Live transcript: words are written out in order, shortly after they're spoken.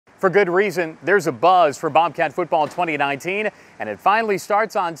For good reason, there's a buzz for Bobcat football 2019, and it finally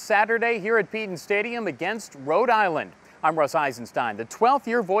starts on Saturday here at Peden Stadium against Rhode Island. I'm Russ Eisenstein, the 12th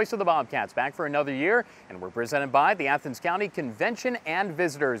year voice of the Bobcats, back for another year, and we're presented by the Athens County Convention and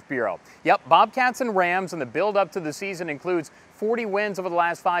Visitors Bureau. Yep, Bobcats and Rams, and the build-up to the season includes 40 wins over the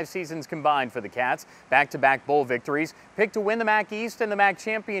last 5 seasons combined for the Cats, back-to-back bowl victories, picked to win the MAC East and the MAC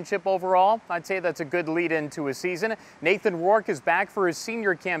Championship overall. I'd say that's a good lead into a season. Nathan Rourke is back for his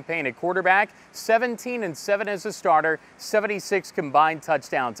senior campaign at quarterback, 17-7 as a starter, 76 combined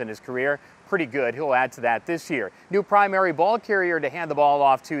touchdowns in his career. Pretty good. He'll add to that this year. New primary ball carrier to hand the ball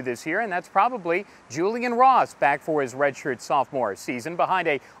off to this year, and that's probably Julian Ross, back for his redshirt sophomore season behind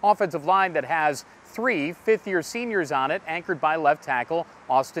a offensive line that has 3 fifth-year seniors on it, anchored by left tackle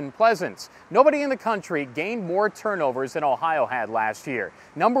Austin Pleasance. Nobody in the country gained more turnovers than Ohio had last year.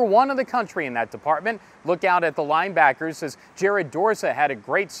 Number 1 in the country in that department. Look out at the linebackers, as Jared Dorsa had a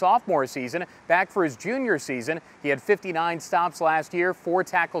great sophomore season. Back for his junior season, he had 59 stops last year, 4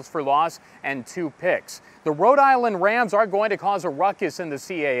 tackles for loss, and 2 picks. The Rhode Island Rams are going to cause a ruckus in the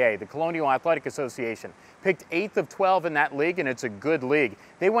CAA, the Colonial Athletic Association. Picked 8th of 12 in that league, and it's a good league.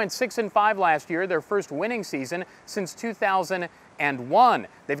 They went 6-5 last year, their first winning season since 2001.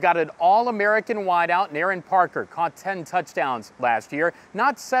 They've got an All-American wideout, Aaron Parker, caught 10 touchdowns last year.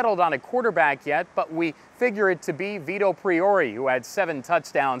 Not settled on a quarterback yet, but we figure it to be Vito Priori, who had 7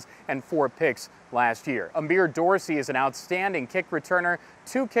 touchdowns and 4 picks last year. Amir Dorsey is an outstanding kick returner,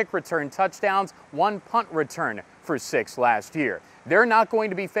 2 kick return touchdowns, 1 punt return for 6 last year. They're not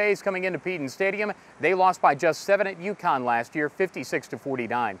going to be phased coming into Peden Stadium. They lost by just 7 at UConn last year,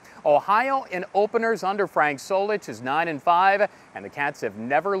 56-49. Ohio in openers under Frank Solich is 9-5, and the Cats have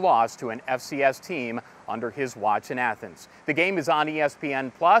never lost to an FCS team under his watch in Athens. The game is on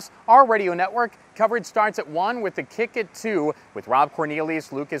ESPN+, our radio network. Coverage starts at 1 with the kick at 2, with Rob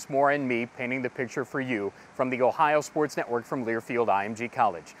Cornelius, Lucas Moore, and me painting the picture for you from the Ohio Sports Network from Learfield IMG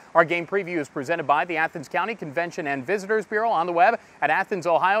College. Our game preview is presented by the Athens County Convention and Visitors Bureau on the web at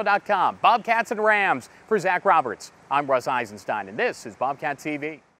AthensOhio.com. Bobcats and Rams. For Zach Roberts, I'm Russ Eisenstein, and this is Bobcat TV.